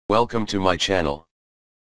Welcome to my channel.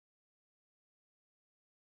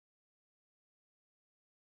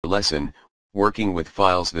 Lesson, Working with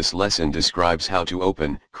Files. This lesson describes how to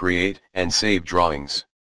open, create, and save drawings.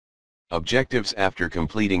 Objectives. After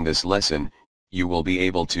completing this lesson, you will be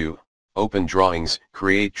able to open drawings,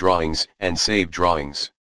 create drawings, and save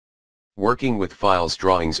drawings. Working with files.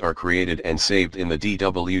 Drawings are created and saved in the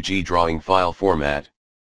DWG drawing file format.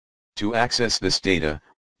 To access this data,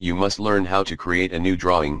 you must learn how to create a new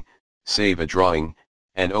drawing, save a drawing,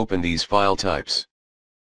 and open these file types.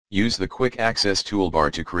 Use the Quick Access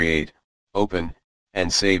toolbar to create, open,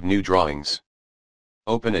 and save new drawings.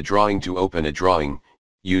 Open a drawing. To open a drawing,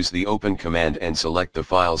 use the Open command and select the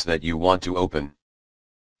files that you want to open.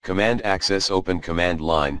 Command access. Open command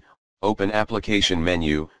line, open application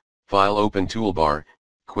menu, file open toolbar,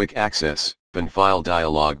 quick access, open file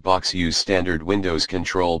dialog box. Use standard Windows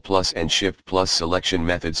Control+ and Shift+ selection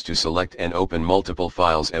methods to select and open multiple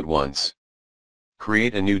files at once.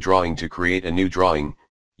 Create a new drawing. To create a new drawing,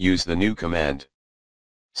 use the New command.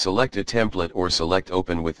 Select a template or select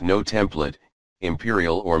Open with no template,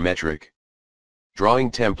 Imperial or Metric.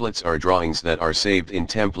 Drawing templates are drawings that are saved in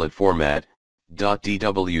template format,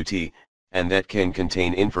 .dwt, and that can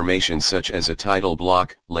contain information such as a title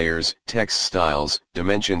block, layers, text styles,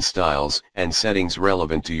 dimension styles, and settings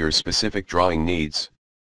relevant to your specific drawing needs.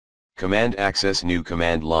 Command access. New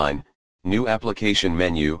command line, new application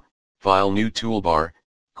menu, file new toolbar,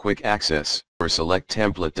 quick access, or select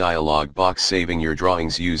template dialog box. Saving your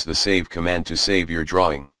drawings. Use the save command to save your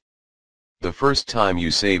drawing. The first time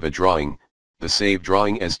you save a drawing, the Save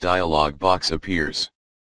Drawing as dialog box appears.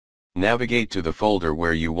 Navigate to the folder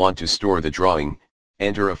where you want to store the drawing,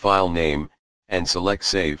 enter a file name, and select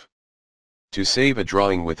Save. To save a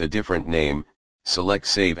drawing with a different name, select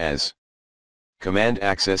Save As. Command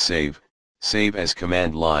access. Save, save as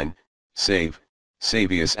command line, save, save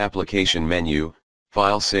as application menu,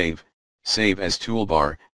 file save, save as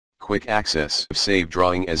toolbar, quick access. Save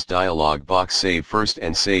drawing as dialog box. Save first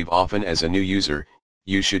and save often. As a new user,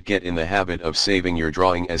 you should get in the habit of saving your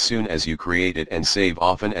drawing as soon as you create it and save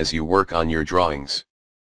often as you work on your drawings.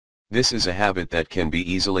 This is a habit that can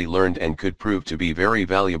be easily learned and could prove to be very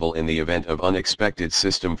valuable in the event of unexpected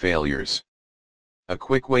system failures. A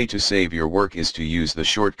quick way to save your work is to use the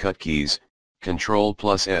shortcut keys,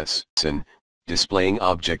 Ctrl+S. Displaying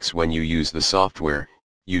objects. When you use the software,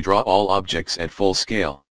 you draw all objects at full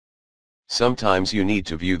scale. Sometimes you need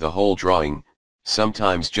to view the whole drawing,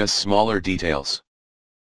 sometimes just smaller details.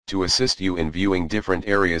 To assist you in viewing different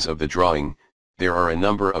areas of the drawing, there are a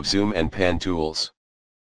number of zoom and pan tools.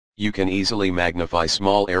 You can easily magnify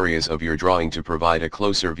small areas of your drawing to provide a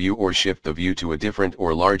closer view or shift the view to a different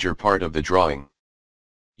or larger part of the drawing.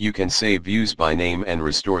 You can save views by name and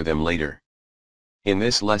restore them later. In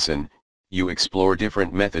this lesson, you explore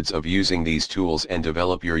different methods of using these tools and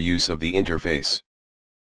develop your use of the interface.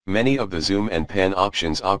 Many of the zoom and pan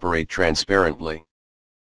options operate transparently.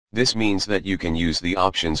 This means that you can use the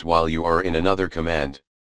options while you are in another command.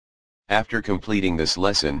 After completing this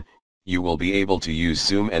lesson, you will be able to use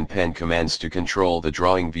zoom and pan commands to control the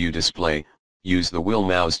drawing view display, use the wheel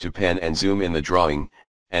mouse to pan and zoom in the drawing,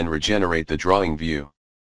 and regenerate the drawing view.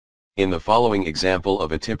 In the following example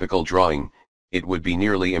of a typical drawing, it would be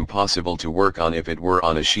nearly impossible to work on if it were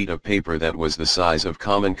on a sheet of paper that was the size of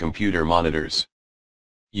common computer monitors.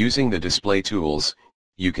 Using the display tools,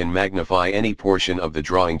 you can magnify any portion of the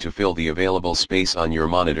drawing to fill the available space on your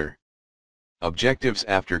monitor. Objectives.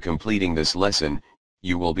 After completing this lesson,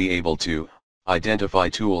 you will be able to identify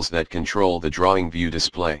tools that control the drawing view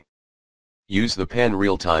display. Use the Pan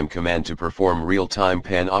Real-Time command to perform real-time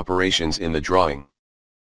pan operations in the drawing.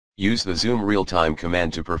 Use the Zoom Real-Time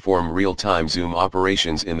command to perform real-time zoom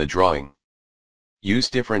operations in the drawing. Use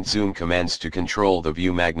different zoom commands to control the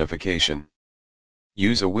view magnification.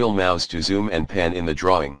 Use a wheel mouse to zoom and pan in the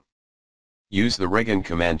drawing. Use the Regen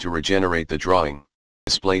command to regenerate the drawing.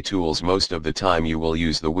 Display tools. Most of the time you will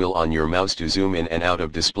use the wheel on your mouse to zoom in and out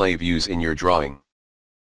of display views in your drawing.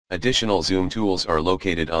 Additional zoom tools are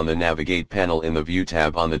located on the Navigate panel in the View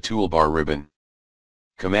tab on the toolbar ribbon.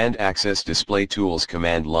 Command access. Display tools.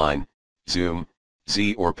 Command line, zoom,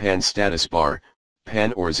 Z or pan. Status bar,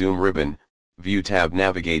 pan or zoom ribbon, View tab.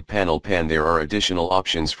 Navigate panel. Pan. There are additional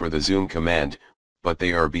options for the zoom command, but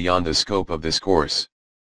they are beyond the scope of this course.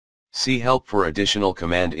 See help for additional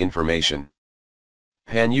command information.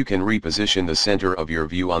 Pan. You can reposition the center of your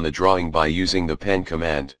view on the drawing by using the pan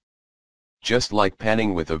command. Just like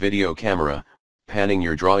panning with a video camera, panning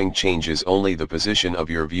your drawing changes only the position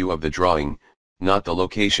of your view of the drawing, not the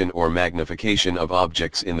location or magnification of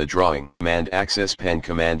objects in the drawing. Command access. Pan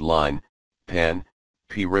command line, pan,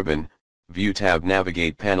 P ribbon, View tab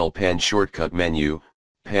navigate panel pan shortcut menu,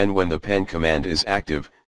 pan when the pan command is active,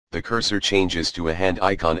 the cursor changes to a hand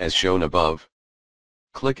icon as shown above.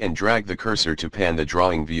 Click and drag the cursor to pan the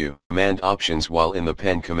drawing view. Command options. While in the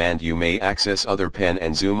pan command you may access other pan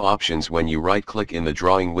and zoom options when you right-click in the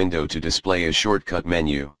drawing window to display a shortcut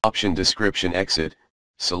menu. Option description exit,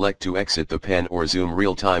 select to exit the pan or zoom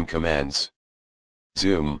real-time commands.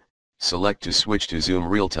 Zoom, select to switch to zoom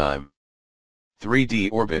real-time. 3D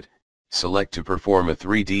orbit, select to perform a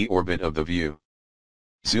 3D orbit of the view.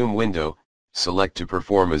 Zoom window, select to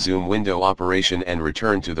perform a zoom window operation and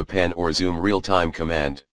return to the pan or zoom real-time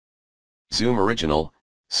command. Zoom original,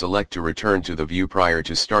 select to return to the view prior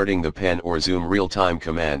to starting the pan or zoom real-time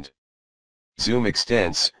command. Zoom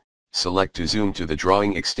extents, select to zoom to the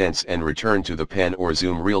drawing extents and return to the pan or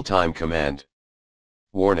zoom real-time command.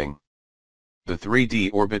 Warning: the 3D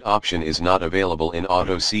orbit option is not available in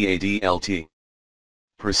AutoCAD LT.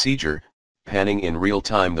 Procedure: panning in real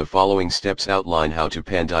time. The following steps outline how to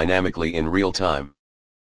pan dynamically in real time.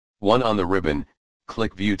 1. On the ribbon,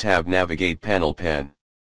 click View tab, navigate panel pan.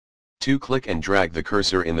 2. Click and drag the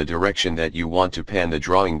cursor in the direction that you want to pan the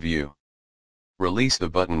drawing view. Release the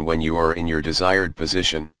button when you are in your desired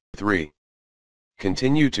position. 3.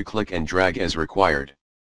 Continue to click and drag as required.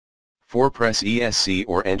 4. Press ESC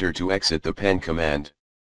or Enter to exit the pan command.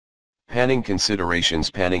 Panning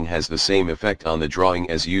considerations: panning has the same effect on the drawing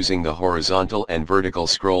as using the horizontal and vertical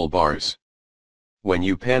scroll bars. When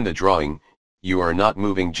you pan the drawing, you are not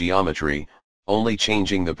moving geometry, only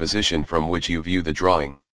changing the position from which you view the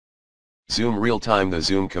drawing. Zoom real-time: the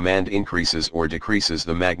zoom command increases or decreases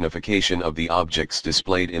the magnification of the objects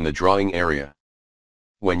displayed in the drawing area.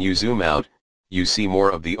 When you zoom out, you see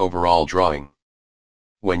more of the overall drawing.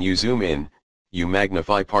 When you zoom in, you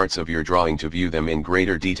magnify parts of your drawing to view them in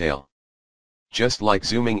greater detail. Just like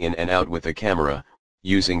zooming in and out with a camera,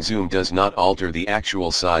 using zoom does not alter the actual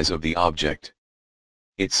size of the object.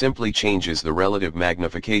 It simply changes the relative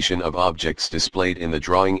magnification of objects displayed in the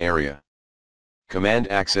drawing area. Command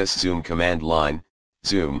access: zoom command line,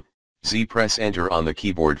 zoom, Z. Press Enter on the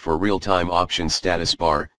keyboard for real-time options. Status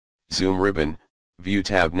bar, zoom ribbon, View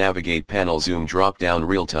tab, navigate panel, zoom drop-down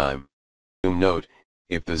real-time. Zoom note: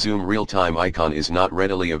 if the zoom real-time icon is not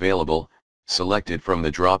readily available, select it from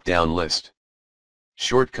the drop-down list.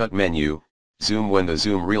 Shortcut menu, zoom: when the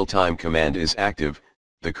zoom real-time command is active,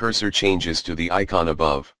 the cursor changes to the icon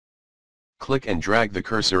above. Click and drag the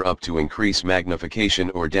cursor up to increase magnification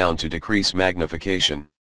or down to decrease magnification.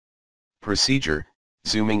 Procedure: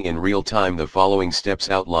 zooming in real time. The following steps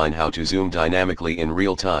outline how to zoom dynamically in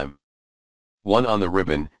real time. 1. On the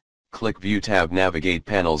ribbon, click View tab, navigate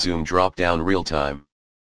panel, zoom drop-down real-time.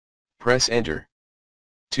 Press Enter.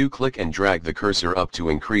 2. Click and drag the cursor up to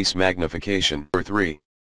increase magnification. 3.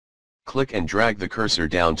 Click and drag the cursor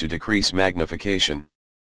down to decrease magnification.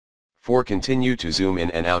 4. Continue to zoom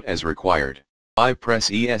in and out as required. 5.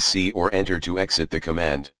 Press ESC or Enter to exit the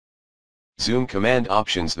command. Zoom command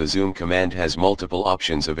options: the zoom command has multiple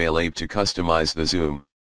options available to customize the zoom.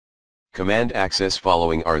 Command access: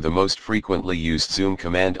 following are the most frequently used zoom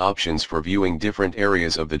command options for viewing different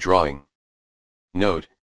areas of the drawing. Note: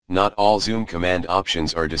 not all zoom command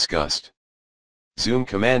options are discussed. Zoom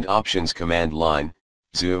command options: command line,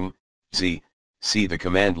 zoom, Z. See the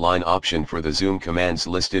command line option for the zoom commands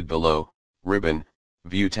listed below. Ribbon,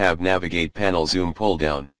 View tab, navigate panel, zoom pull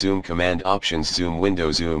down. Zoom command options: zoom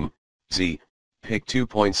window, zoom, Z. Pick 2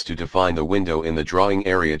 points to define the window in the drawing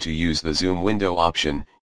area. To use the zoom window option,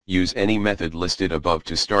 use any method listed above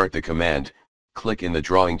to start the command. Click in the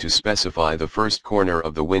drawing to specify the first corner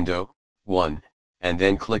of the window, 1, and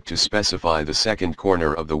then click to specify the second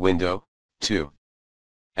corner of the window, 2.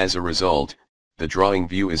 As a result, the drawing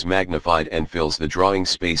view is magnified and fills the drawing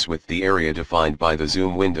space with the area defined by the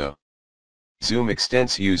zoom window. Zoom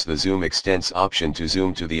extents: use the zoom extents option to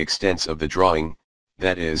zoom to the extents of the drawing,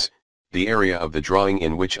 that is, the area of the drawing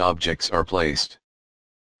in which objects are placed.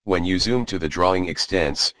 When you zoom to the drawing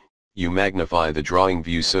extents, you magnify the drawing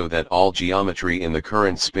view so that all geometry in the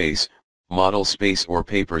current space, model space or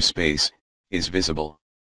paper space, is visible.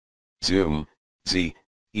 Zoom, Z,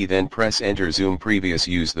 E. Then press Enter. Zoom previous: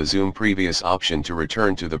 use the zoom previous option to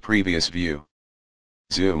return to the previous view.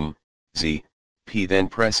 Zoom, Z, P. Then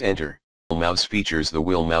press Enter. Mouse features: the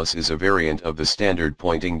wheel mouse is a variant of the standard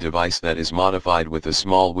pointing device that is modified with a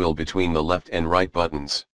small wheel between the left and right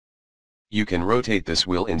buttons. You can rotate this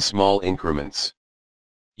wheel in small increments.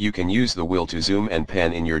 You can use the wheel to zoom and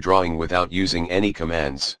pan in your drawing without using any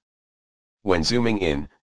commands. When zooming in,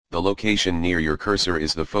 the location near your cursor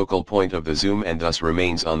is the focal point of the zoom and thus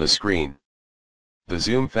remains on the screen. The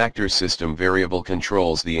zoom factor system variable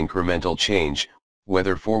controls the incremental change,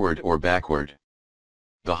 whether forward or backward.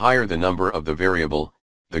 The higher the number of the variable,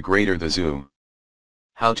 the greater the zoom.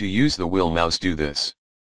 How to use the wheel mouse? Do this.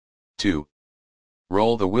 2.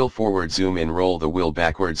 Roll the wheel forward, zoom in, roll the wheel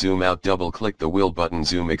backward, zoom out, double click the wheel button,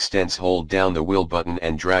 zoom extents, hold down the wheel button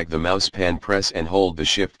and drag the mouse pan, press and hold the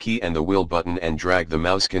shift key and the wheel button and drag the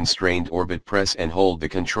mouse constrained orbit, press and hold the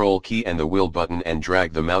control key and the wheel button and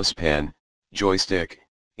drag the mouse pan, joystick.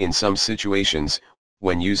 In some situations,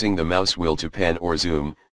 when using the mouse wheel to pan or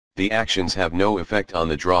zoom, the actions have no effect on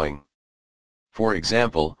the drawing. For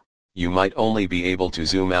example, you might only be able to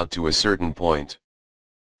zoom out to a certain point.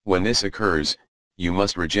 When this occurs, you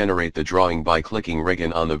must regenerate the drawing by clicking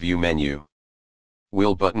Regen on the View menu.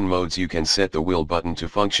 Wheel button modes: you can set the wheel button to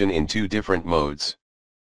function in 2 different modes.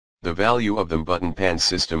 The value of the button pan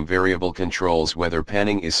system variable controls whether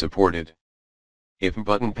panning is supported. If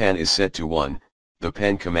button pan is set to 1, the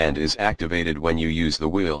pan command is activated when you use the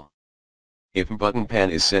wheel. If button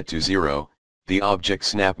pan is set to 0, the object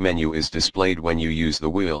snap menu is displayed when you use the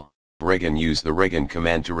wheel. Regen: use the Regen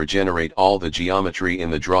command to regenerate all the geometry in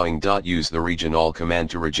the drawing. Use the Regen All command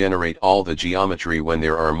to regenerate all the geometry when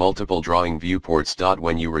there are multiple drawing viewports.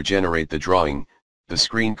 When you regenerate the drawing, the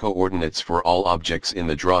screen coordinates for all objects in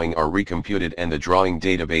the drawing are recomputed and the drawing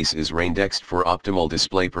database is reindexed for optimal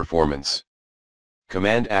display performance.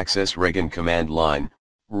 Command access: Regen command line,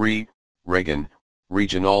 Regen,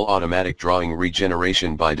 Regen All automatic drawing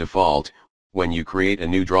regeneration. By default, when you create a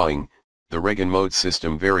new drawing, the Regen mode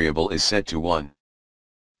system variable is set to 1.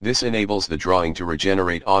 This enables the drawing to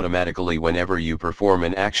regenerate automatically whenever you perform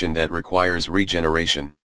an action that requires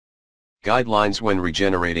regeneration. Guidelines when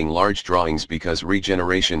regenerating large drawings: because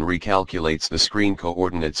regeneration recalculates the screen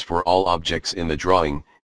coordinates for all objects in the drawing,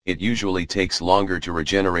 it usually takes longer to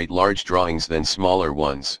regenerate large drawings than smaller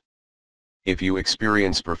ones. If you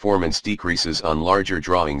experience performance decreases on larger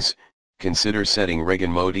drawings, consider setting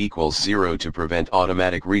Regen mode equals 0 to prevent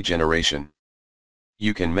automatic regeneration.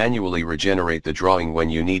 You can manually regenerate the drawing when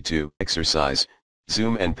you need to. Exercise: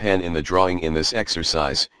 zoom and pan in the drawing. In this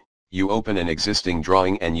exercise, you open an existing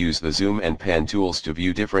drawing and use the zoom and pan tools to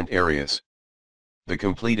view different areas. The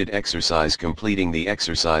completed exercise: completing the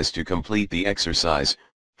exercise. To complete the exercise,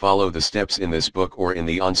 follow the steps in this book or in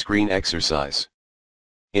the on-screen exercise.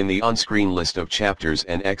 In the on-screen list of chapters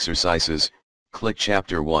and exercises, click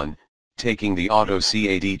Chapter 1, taking the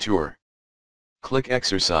AutoCAD tour. Click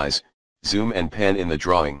Exercise, zoom and pan in the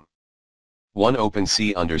drawing. 1. Open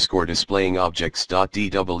C_displaying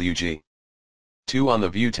objects.dwg. 2. On the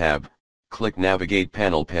View tab, click Navigate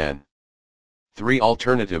Panel Pan. 3.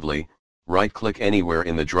 Alternatively, right-click anywhere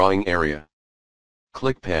in the drawing area.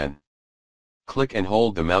 Click Pan. Click and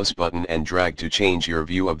hold the mouse button and drag to change your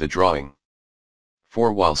view of the drawing.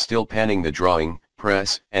 4. While still panning the drawing,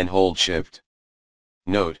 press and hold Shift.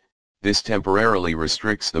 Note: this temporarily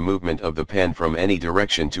restricts the movement of the pan from any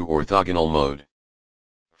direction to orthogonal mode.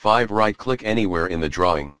 5. Right-click anywhere in the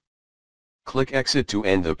drawing. Click Exit to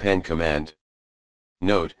end the pan command.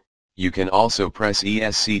 Note: you can also press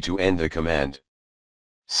ESC to end the command.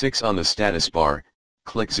 6. On the status bar,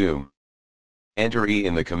 click Zoom. Enter E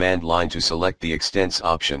in the command line to select the Extents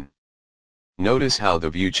option. Notice how the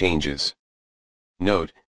view changes.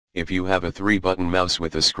 Note: if you have a 3-button mouse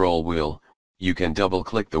with a scroll wheel, you can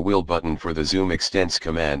double-click the wheel button for the Zoom Extents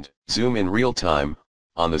command. Zoom in real time: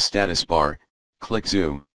 on the status bar, click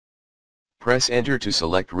Zoom. Press Enter to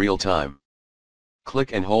select real time.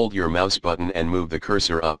 Click and hold your mouse button and move the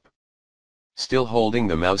cursor up. Still holding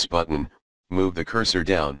the mouse button, move the cursor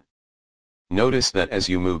down. Notice that as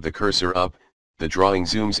you move the cursor up, the drawing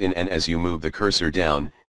zooms in, and as you move the cursor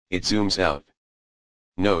down, it zooms out.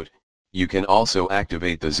 Note: you can also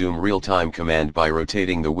activate the Zoom Real-Time command by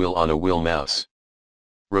rotating the wheel on a wheel mouse.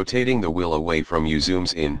 Rotating the wheel away from you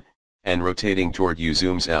zooms in, and rotating toward you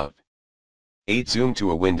zooms out. 8. Zoom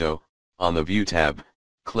to a window. On the View tab,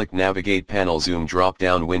 click Navigate Panel Zoom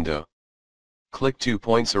drop-down window. Click 2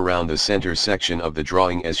 points around the center section of the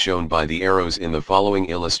drawing as shown by the arrows in the following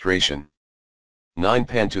illustration. 9.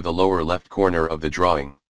 Pan to the lower left corner of the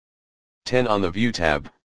drawing. 10. On the View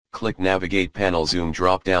tab, click Navigate Panel Zoom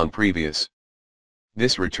drop-down Previous.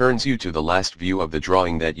 This returns you to the last view of the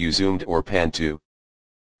drawing that you zoomed or panned to.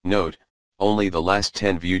 Note: only the last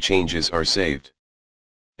 10 view changes are saved.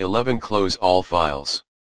 11. Close all files.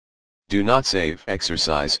 Do not save.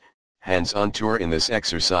 Exercise, hands-on tour. In this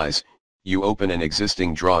exercise, you open an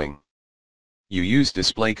existing drawing. You use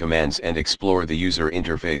display commands and explore the user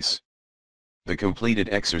interface. The completed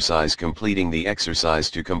exercise: completing the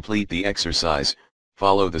exercise. To complete the exercise,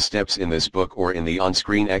 follow the steps in this book or in the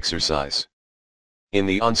on-screen exercise. In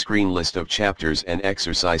the on-screen list of chapters and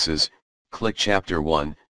exercises, click Chapter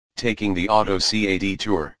 1, Taking the AutoCAD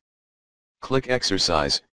tour. Click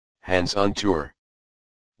Exercise, Hands-on Tour.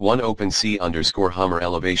 1. Open C_Hummer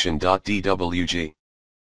elevation.dwg.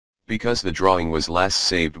 Because the drawing was last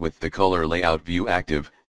saved with the color layout view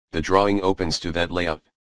active, the drawing opens to that layout.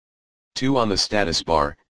 2. On the status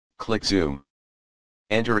bar, click Zoom.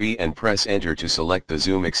 Enter E and press Enter to select the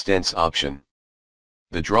Zoom Extents option.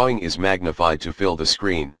 The drawing is magnified to fill the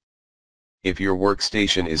screen. If your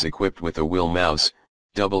workstation is equipped with a wheel mouse,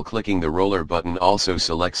 double-clicking the roller button also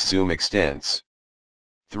selects Zoom Extents.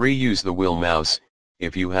 3. Use the wheel mouse,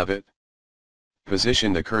 if you have it.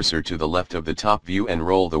 Position the cursor to the left of the top view and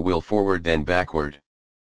roll the wheel forward then backward.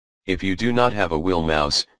 If you do not have a wheel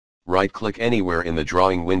mouse, right-click anywhere in the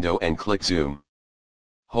drawing window and click Zoom.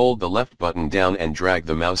 Hold the left button down and drag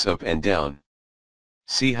the mouse up and down.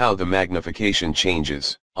 See how the magnification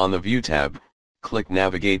changes. On the View tab, click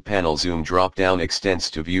Navigate Panel Zoom drop-down extents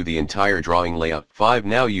to view the entire drawing layout. 5.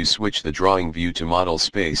 Now you switch the drawing view to Model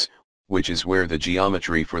Space, which is where the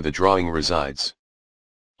geometry for the drawing resides.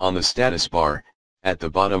 On the status bar, at the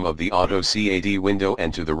bottom of the AutoCAD window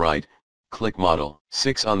and to the right, click Model.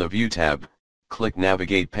 6. On the View tab, click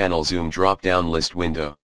Navigate Panel Zoom drop-down list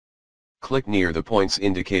window. Click near the points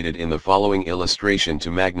indicated in the following illustration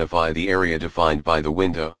to magnify the area defined by the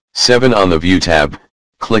window. 7. On the View tab,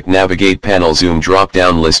 click Navigate Panel Zoom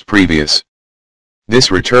drop-down list previous.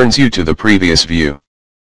 This returns you to the previous view.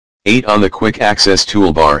 8. On the Quick Access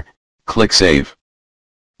toolbar, click Save.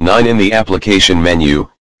 9. In the Application menu,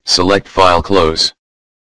 select File Close.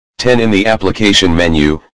 10. In the Application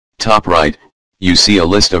menu, top right, you see a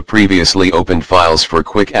list of previously opened files for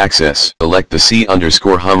quick access. Select the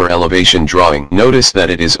C_Hummer elevation drawing. Notice that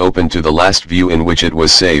it is open to the last view in which it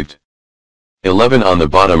was saved. 11. On the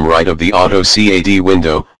bottom right of the AutoCAD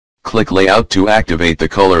window, click Layout to activate the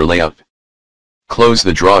color layout. Close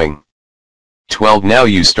the drawing. 12. Now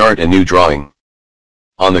you start a new drawing.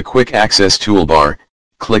 On the Quick Access toolbar,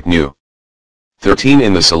 click New. 13.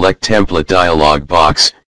 In the Select Template dialog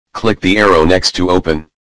box, click the arrow next to Open.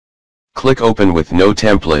 Click Open with no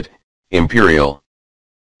template, Imperial.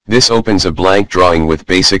 This opens a blank drawing with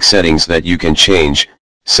basic settings that you can change,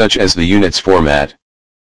 such as the unit's format.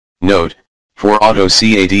 Note, for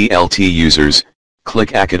AutoCAD LT users, click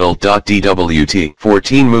AutoCAD.dwt.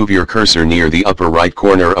 14. Move your cursor near the upper right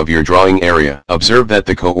corner of your drawing area. Observe that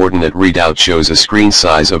the coordinate readout shows a screen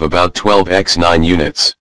size of about 12x9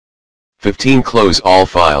 units. 15. Close all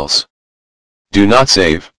files. Do not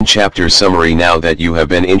save. Chapter summary. Now that you have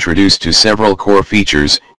been introduced to several core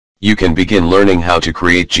features, you can begin learning how to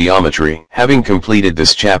create geometry. Having completed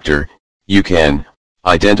this chapter, you can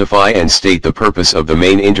identify and state the purpose of the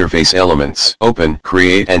main interface elements. Open,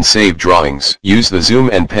 create and save drawings. Use the zoom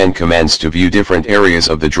and pen commands to view different areas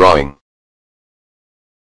of the drawing.